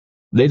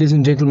Ladies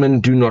and gentlemen,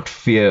 do not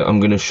fear.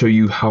 I'm going to show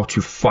you how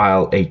to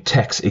file a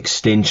tax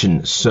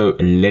extension. So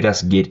let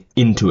us get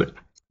into it.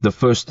 The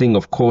first thing,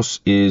 of course,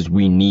 is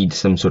we need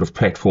some sort of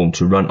platform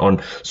to run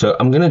on. So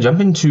I'm going to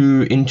jump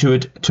into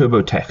it,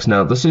 Turbotax.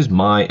 Now, this is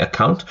my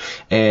account,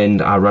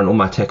 and I run all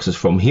my taxes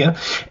from here.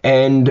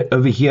 And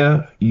over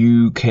here,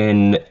 you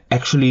can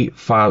actually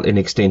file an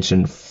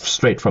extension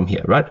straight from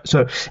here, right?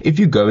 So if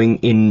you're going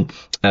in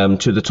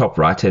to the top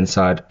right-hand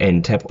side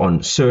and tap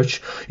on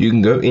search, you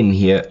can go in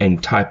here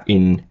and type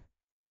in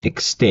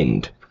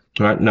extend.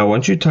 Right now,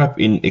 once you type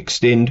in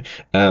extend,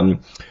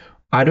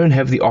 I don't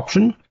have the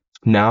option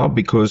now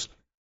because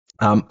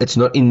it's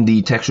not in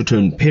the tax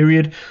return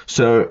period,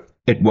 so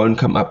it won't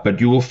come up,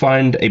 but you will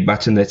find a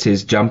button that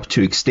says jump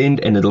to extend,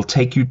 and it'll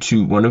take you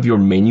to one of your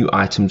menu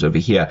items over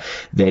here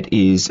that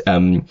is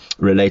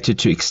related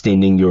to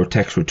extending your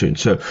tax return.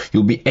 So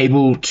you'll be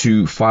able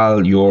to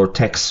file your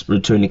tax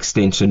return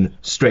extension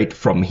straight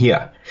from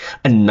here.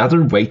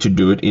 Another way to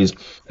do it is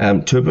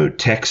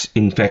TurboTax,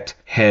 in fact,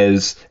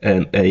 has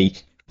a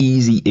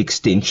easy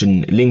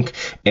extension link,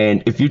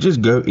 and if you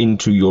just go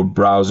into your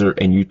browser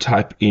and you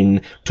type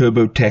in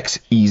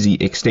TurboTax easy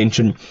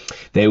extension,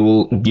 they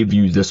will give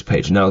you this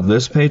page. Now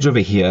this page over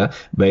here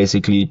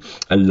basically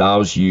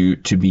allows you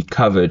to be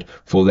covered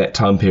for that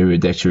time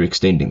period that you're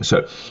extending.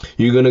 So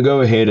you're going to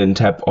go ahead and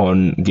tap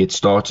on get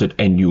started,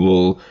 and you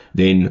will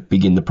then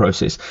begin the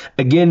process.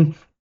 Again,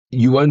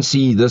 you won't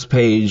see this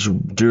page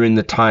during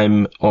the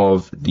time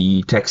of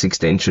the tax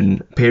extension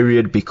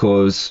period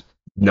because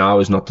now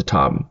is not the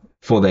time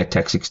for that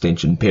tax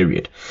extension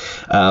period.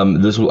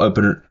 This will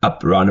open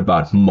up around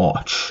about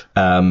March,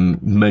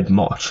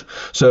 mid-March.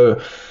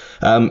 So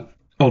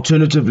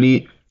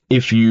alternatively,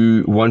 if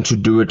you want to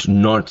do it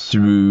not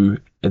through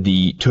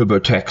the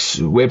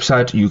TurboTax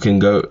website, you can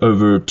go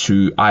over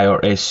to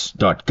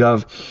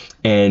irs.gov,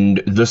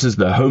 and this is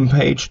the home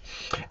page,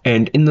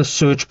 and in the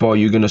search bar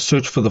you're going to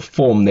search for the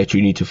form that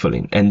you need to fill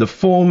in, and the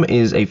form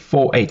is a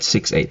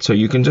 4868. So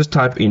you can just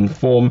type in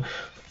form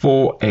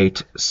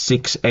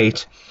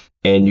 4868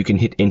 and you can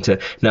hit enter.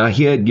 Now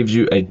here it gives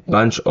you a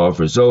bunch of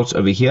results.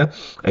 Over here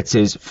it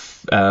says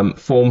form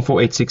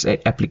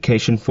 4868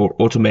 application for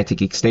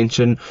automatic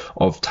extension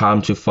of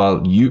time to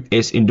file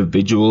US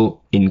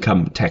individual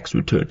income tax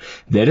return.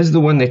 That is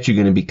the one that you're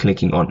going to be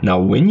clicking on. Now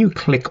when you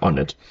click on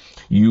it,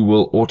 you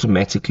will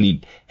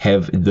automatically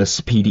have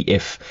this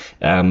PDF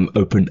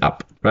open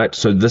up, right?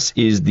 So this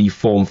is the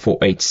form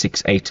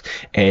 4868,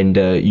 and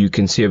you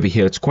can see over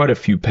here it's quite a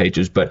few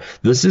pages, but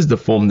this is the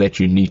form that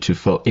you need to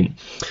fill in.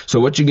 So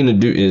what you're going to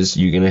do is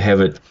you're going to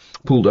have it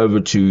pulled over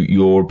to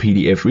your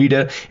PDF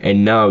reader,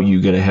 and now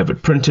you're going to have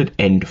it printed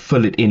and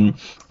fill it in,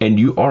 and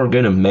you are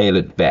going to mail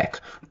it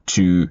back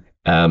to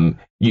you're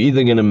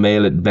either going to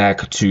mail it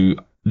back to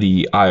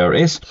the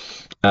IRS,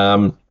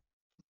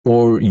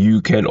 or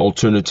you can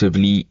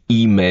alternatively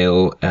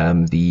email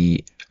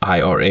the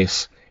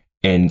IRS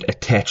and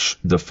attach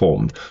the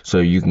form. So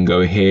you can go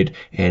ahead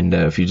and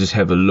if you just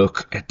have a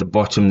look at the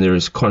bottom, there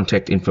is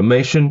contact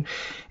information,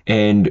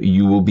 and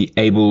you will be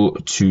able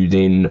to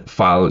then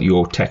file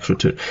your tax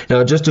return.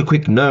 Now, just a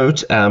quick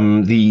note,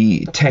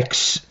 the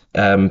tax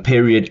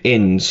period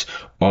ends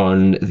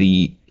on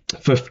the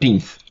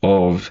 15th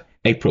of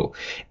April,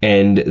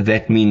 and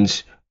that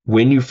means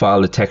when you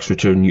file a tax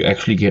return, you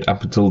actually get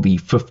up until the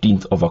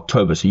 15th of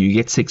October. So you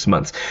get 6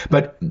 months.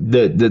 But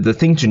the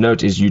thing to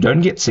note is you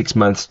don't get 6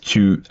 months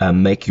to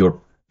make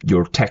your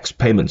tax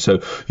payment.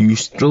 So you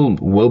still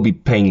will be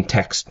paying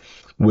tax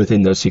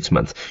within those 6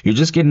 months. You're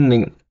just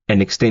getting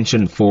an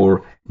extension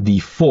for the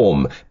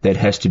form that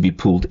has to be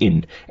pulled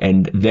in,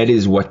 and that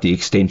is what the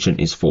extension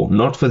is for,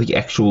 not for the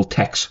actual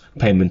tax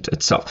payment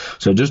itself.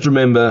 So just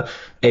remember,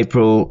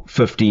 April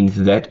 15th,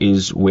 that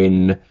is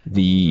when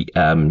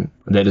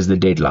that is the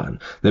deadline.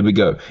 There we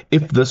go.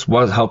 If this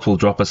was helpful,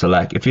 drop us a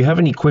like. If you have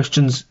any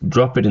questions,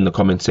 drop it in the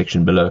comment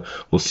section below.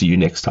 We'll see you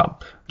next time.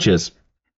 Cheers.